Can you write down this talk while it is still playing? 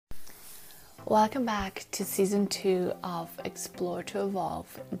Welcome back to season 2 of Explore to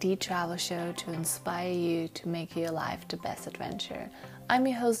Evolve, the travel show to inspire you to make your life the best adventure. I'm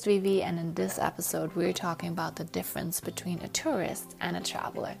your host Vivi, and in this episode we're talking about the difference between a tourist and a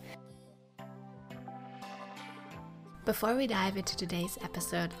traveler. Before we dive into today's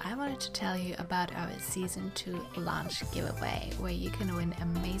episode, I wanted to tell you about our Season 2 launch giveaway, where you can win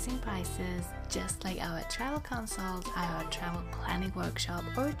amazing prizes just like our travel consult, our travel planning workshop,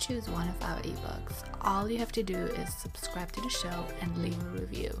 or choose one of our ebooks. All you have to do is subscribe to the show and leave a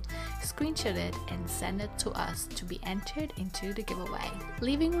review. Screenshot it and send it to us to be entered into the giveaway.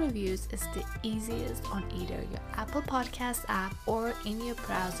 Leaving reviews is the easiest on either your Apple Podcast app or in your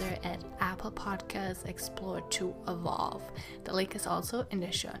browser at Apple Podcasts Explore to Evolve. The link is also in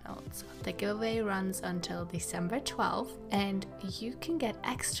the show notes. The giveaway runs until December 12th, and you can get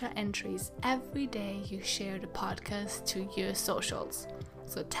extra entries every day you share the podcast to your socials.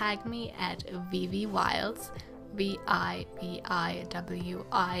 So tag me at Vivi Wilds, VIVIWILDS,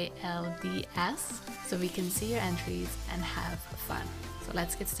 so we can see your entries and have fun. So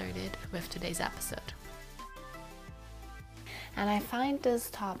let's get started with today's episode. And I find this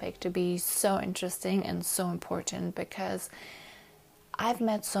topic to be so interesting and so important because I've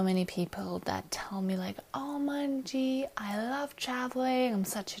met so many people that tell me like, oh Manji, I love traveling, I'm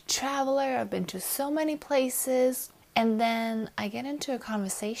such a traveler, I've been to so many places. And then I get into a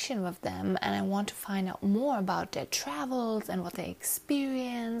conversation with them and I want to find out more about their travels and what they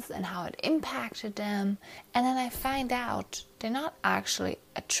experienced and how it impacted them. And then I find out they're not actually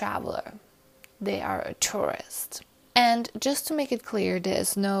a traveler, they are a tourist. And just to make it clear, there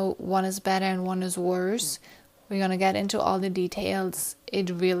is no one is better and one is worse. We're going to get into all the details. It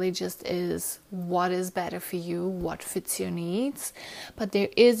really just is what is better for you, what fits your needs. But there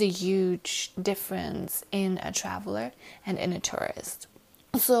is a huge difference in a traveler and in a tourist.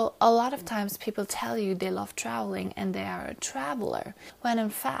 So a lot of times people tell you they love traveling and they are a traveler, when in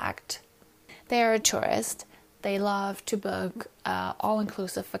fact they are a tourist. They love to book an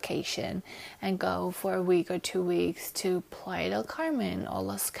all-inclusive vacation and go for a week or 2 weeks to Playa del Carmen or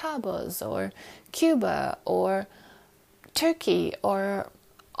Los Cabos or Cuba or Turkey or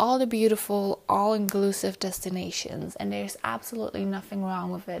all the beautiful all-inclusive destinations. And there's absolutely nothing wrong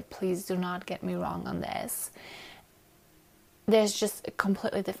with it. Please do not get me wrong on this. There's just a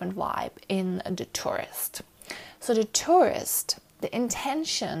completely different vibe in the tourist. So the tourist, the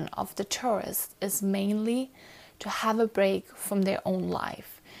intention of the tourist is mainly to have a break from their own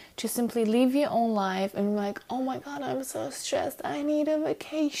life, to simply leave your own life and be like, oh my God, I'm so stressed, I need a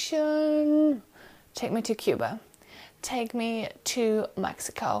vacation. Take me to Cuba. Take me to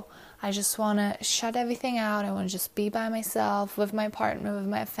Mexico. I just want to shut everything out. I want to just be by myself, with my partner, with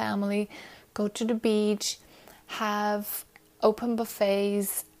my family, go to the beach, have open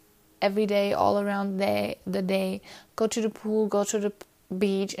buffets every day, all around the day, go to the pool, go to the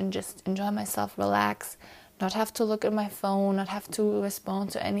beach and just enjoy myself, relax, not have to look at my phone, not have to respond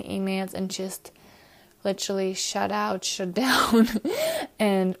to any emails, and just literally shut down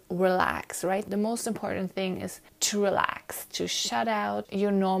and relax, right? The most important thing is to relax, to shut out your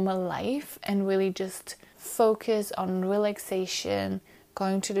normal life and really just focus on relaxation,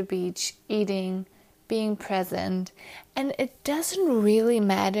 going to the beach, eating, being present. And it doesn't really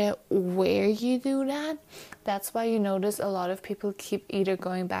matter where you do that. That's why you notice a lot of people keep either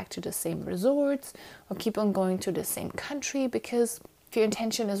going back to the same resorts or keep on going to the same country, because if your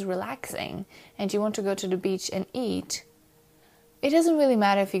intention is relaxing and you want to go to the beach and eat, it doesn't really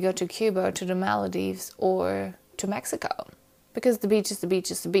matter if you go to Cuba or to the Maldives or to Mexico, because the beach is the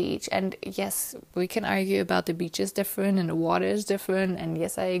beach is the beach. And yes, we can argue about the beach is different and the water is different, and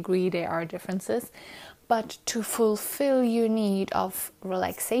yes, I agree there are differences. But to fulfill your need of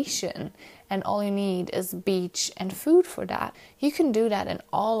relaxation, and all you need is beach and food for that, you can do that in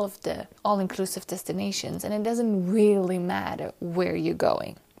all of the all-inclusive destinations, and it doesn't really matter where you're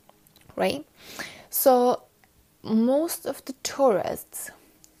going, right? So most of the tourists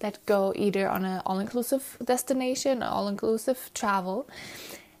that go either on an all-inclusive destination or all-inclusive travel,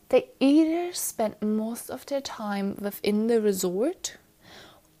 they either spend most of their time within the resort,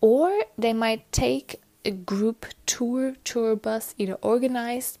 or they might take a group tour bus, either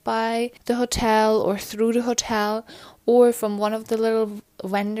organized by the hotel or through the hotel, or from one of the little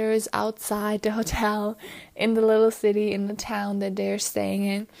vendors outside the hotel in the little city, in the town that they're staying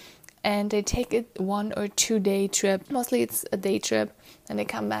in. And they take a 1 or 2 day trip. Mostly it's a day trip, and they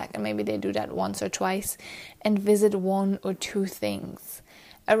come back and maybe they do that once or twice and visit 1 or 2 things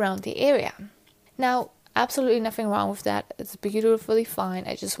around the area. Now, absolutely nothing wrong with that. It's beautifully fine.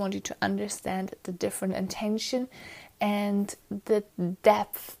 I just want you to understand the different intention and the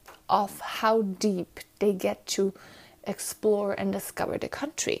depth of how deep they get to explore and discover the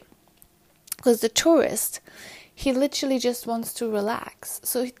country. Because the tourist, he literally just wants to relax.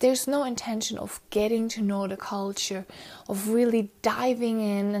 So there's no intention of getting to know the culture, of really diving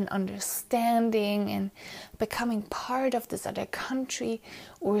in and understanding and becoming part of this other country,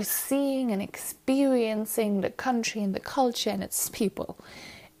 or seeing and experiencing the country and the culture and its people.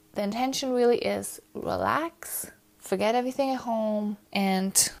 The intention really is relax, forget everything at home,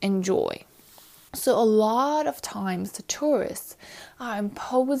 and enjoy. So a lot of times the tourists are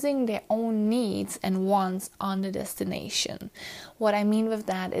imposing their own needs and wants on the destination. What I mean with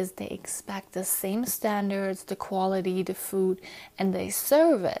that is they expect the same standards, the quality, the food, and the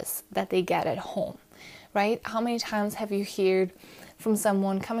service that they get at home, right? How many times have you heard from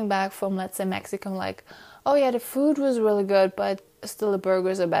someone coming back from, let's say, Mexico, like, oh yeah, the food was really good, but still the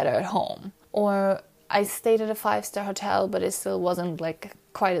burgers are better at home. Or I stayed at a 5-star hotel, but it still wasn't like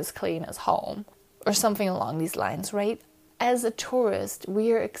quite as clean as home. Or something along these lines, right? As a tourist,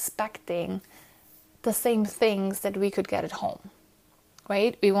 we are expecting the same things that we could get at home,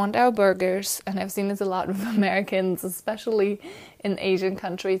 right? We want our burgers, and I've seen this a lot with Americans, especially in Asian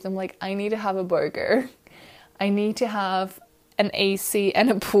countries. I'm like, I need to have a burger. I need to have an AC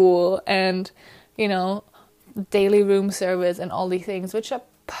and a pool and, daily room service and all these things, which are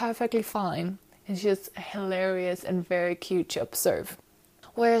perfectly fine. It's just hilarious and very cute to observe.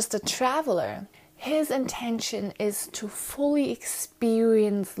 Whereas the traveler, his intention is to fully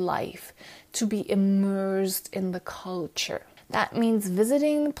experience life, to be immersed in the culture. That means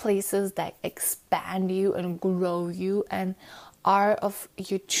visiting places that expand you and grow you and are of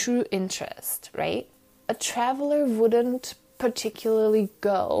your true interest, right? A traveler wouldn't particularly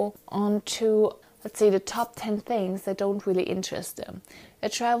go onto, let's say, the top 10 things that don't really interest them. A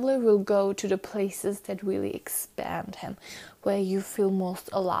traveler will go to the places that really expand him, where you feel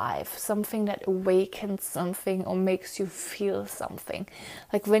most alive, something that awakens something or makes you feel something.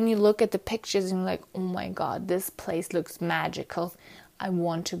 Like when you look at the pictures and you're like, oh my God, this place looks magical. I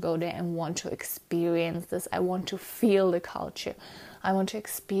want to go there and want to experience this. I want to feel the culture. I want to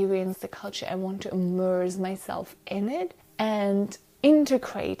experience the culture. I want to immerse myself in it and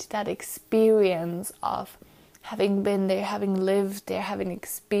integrate that experience of having been there, having lived there, having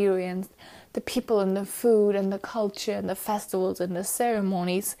experienced the people and the food and the culture and the festivals and the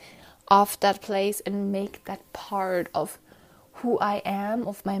ceremonies of that place, and make that part of who I am,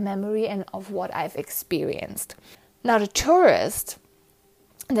 of my memory, and of what I've experienced. Now, the tourist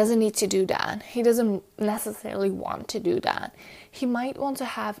doesn't need to do that. He doesn't necessarily want to do that. He might want to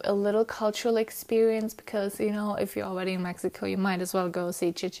have a little cultural experience because, if you're already in Mexico, you might as well go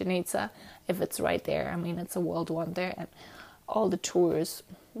see Chichen Itza if it's right there. I mean, it's a world wonder and all the tours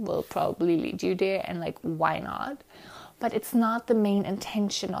will probably lead you there, and why not? But it's not the main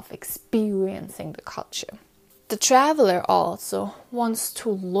intention of experiencing the culture. The traveler also wants to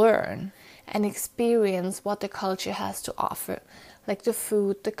learn and experience what the culture has to offer, like the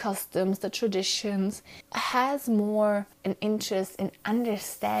food, the customs, the traditions. Has more an interest in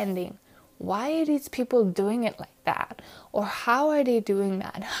understanding why are these people doing it like that, or how are they doing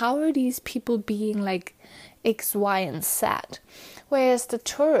that? How are these people being like X, Y, and Z? Whereas the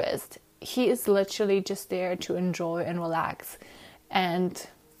tourist, he is literally just there to enjoy and relax, and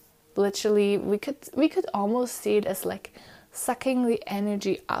literally we could almost see it as like sucking the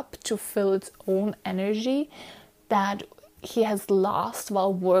energy up to fill its own energy that he has lost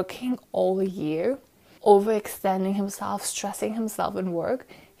while working all year, overextending himself, stressing himself in work.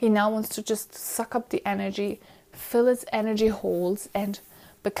 He now wants to just suck up the energy, fill its energy holes, and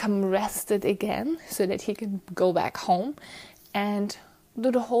become rested again so that he can go back home and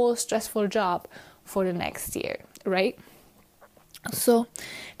do the whole stressful job for the next year, right? So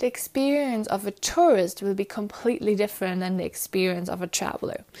the experience of a tourist will be completely different than the experience of a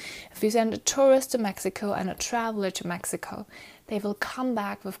traveler. If you send a tourist to Mexico and a traveler to Mexico, they will come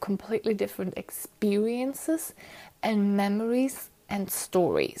back with completely different experiences and memories and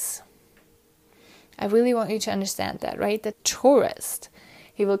stories. I really want you to understand that, right? The tourist,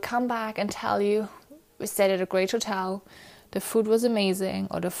 he will come back and tell you, we stayed at a great hotel, the food was amazing,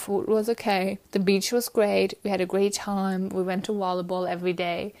 or the food was okay, the beach was great, we had a great time, we went to volleyball every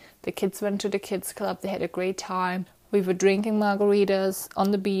day, the kids went to the kids club, they had a great time, we were drinking margaritas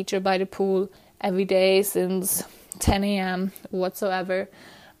on the beach or by the pool every day since 10 a.m. whatsoever.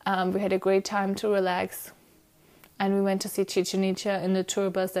 We had a great time to relax, and we went to see Chichen Itza in the tour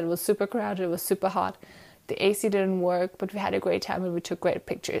bus that was super crowded, it was super hot, the AC didn't work, but we had a great time and we took great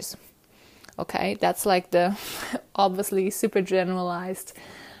pictures. Okay, that's like the obviously super generalized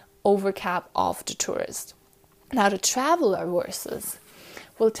overcap of the tourist. Now the traveler versus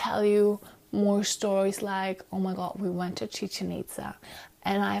will tell you more stories like, oh my God, we went to Chichen Itza,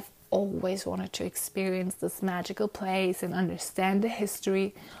 and I've always wanted to experience this magical place and understand the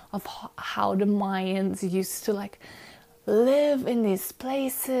history of how the Mayans used to like live in these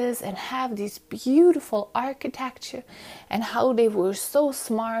places and have these beautiful architecture, and how they were so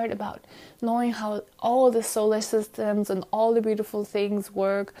smart about knowing how all the solar systems and all the beautiful things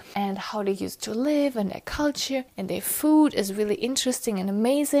work, and how they used to live, and their culture and their food is really interesting and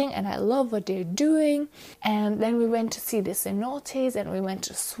amazing, and I love what they're doing. And then we went to see the cenotes, and we went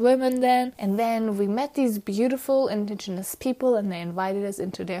to swim in them, and then we met these beautiful indigenous people, and they invited us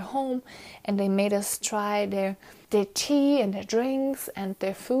into their home, and they made us try their tea and their drinks and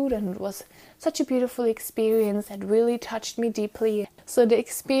their food, and it was such a beautiful experience that really touched me deeply. So the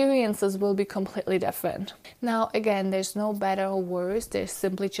experiences will be completely different. Now again, there's no better or worse, there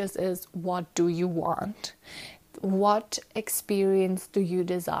simply just is, what do you want? What experience do you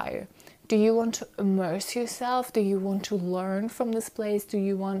desire? Do you want to immerse yourself? Do you want to learn from this place? Do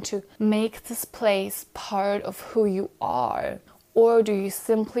you want to make this place part of who you are? Or do you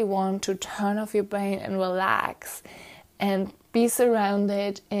simply want to turn off your brain and relax and be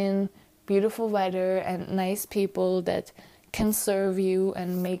surrounded in beautiful weather and nice people that can serve you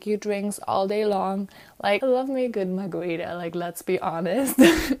and make you drinks all day long? Like, I love me a good margarita, like, let's be honest.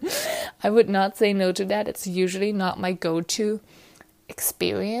 I would not say no to that. It's usually not my go-to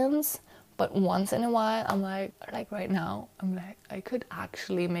experience, but once in a while I'm like right now, I'm like, I could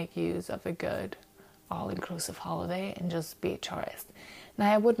actually make use of a good all-inclusive holiday and just be a tourist.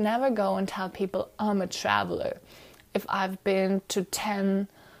 Now, I would never go and tell people I'm a traveler if I've been to 10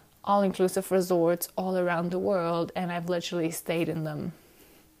 all-inclusive resorts all around the world and I've literally stayed in them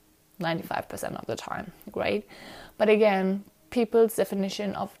 95% of the time, right? But again, people's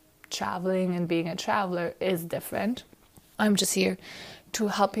definition of traveling and being a traveler is different. I'm just here to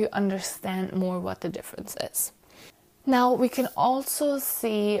help you understand more what the difference is. Now, we can also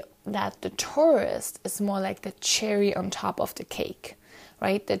see that the tourist is more like the cherry on top of the cake,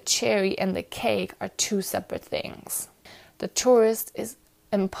 right? The cherry and the cake are two separate things. The tourist is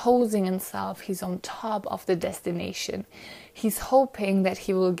imposing himself. He's on top of the destination. He's hoping that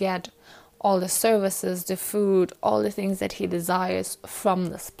he will get all the services, the food, all the things that he desires from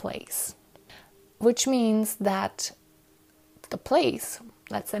this place. Which means that the place,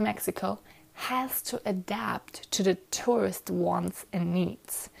 let's say Mexico, has to adapt to the tourist wants and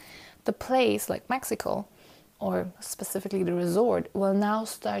needs. The place, like Mexico, or specifically the resort, will now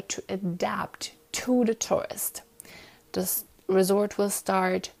start to adapt to the tourist. The resort will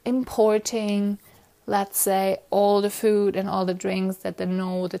start importing, let's say, all the food and all the drinks that they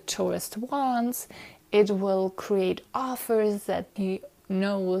know the tourist wants. It will create offers that he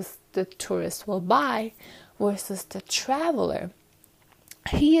knows the tourist will buy, versus the traveler.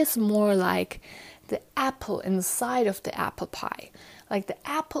 He is more like the apple inside of the apple pie. Like the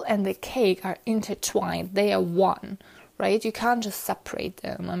apple and the cake are intertwined. They are one, right? You can't just separate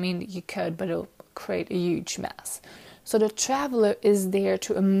them. I mean, you could, but it'll create a huge mess. So the traveler is there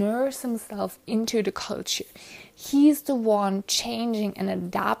to immerse himself into the culture. He's the one changing and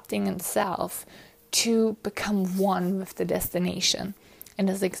adapting himself to become one with the destination. In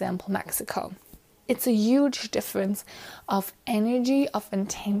this example, Mexico. It's a huge difference of energy, of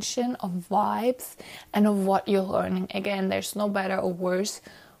intention, of vibes, and of what you're learning. Again, there's no better or worse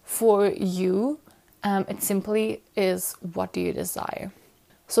for you. It simply is, what do you desire?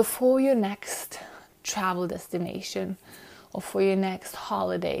 So for your next travel destination, or for your next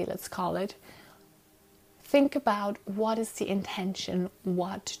holiday, let's call it, think about what is the intention,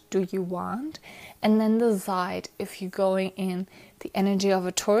 what do you want, and then decide if you're going in the energy of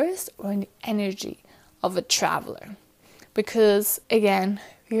a tourist or in the energy of a traveler. Because again,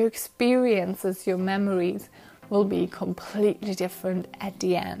 your experiences, your memories will be completely different at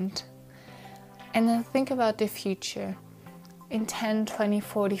the end. And then think about the future. In 10, 20,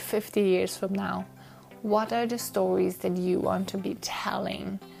 40, 50 years from now, what are the stories that you want to be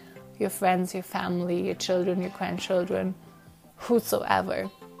telling your friends, your family, your children, your grandchildren, whosoever?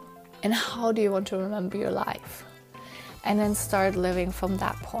 And how do you want to remember your life? And then start living from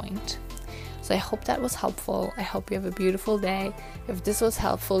that point. So I hope that was helpful. I hope you have a beautiful day. If this was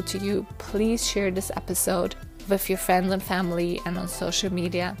helpful to you, please share this episode with your friends and family and on social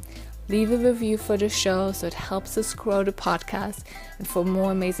media. Leave a review for the show so it helps us grow the podcast and for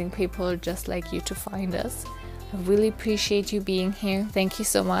more amazing people just like you to find us. I really appreciate you being here. Thank you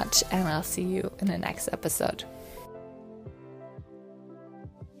so much, and I'll see you in the next episode.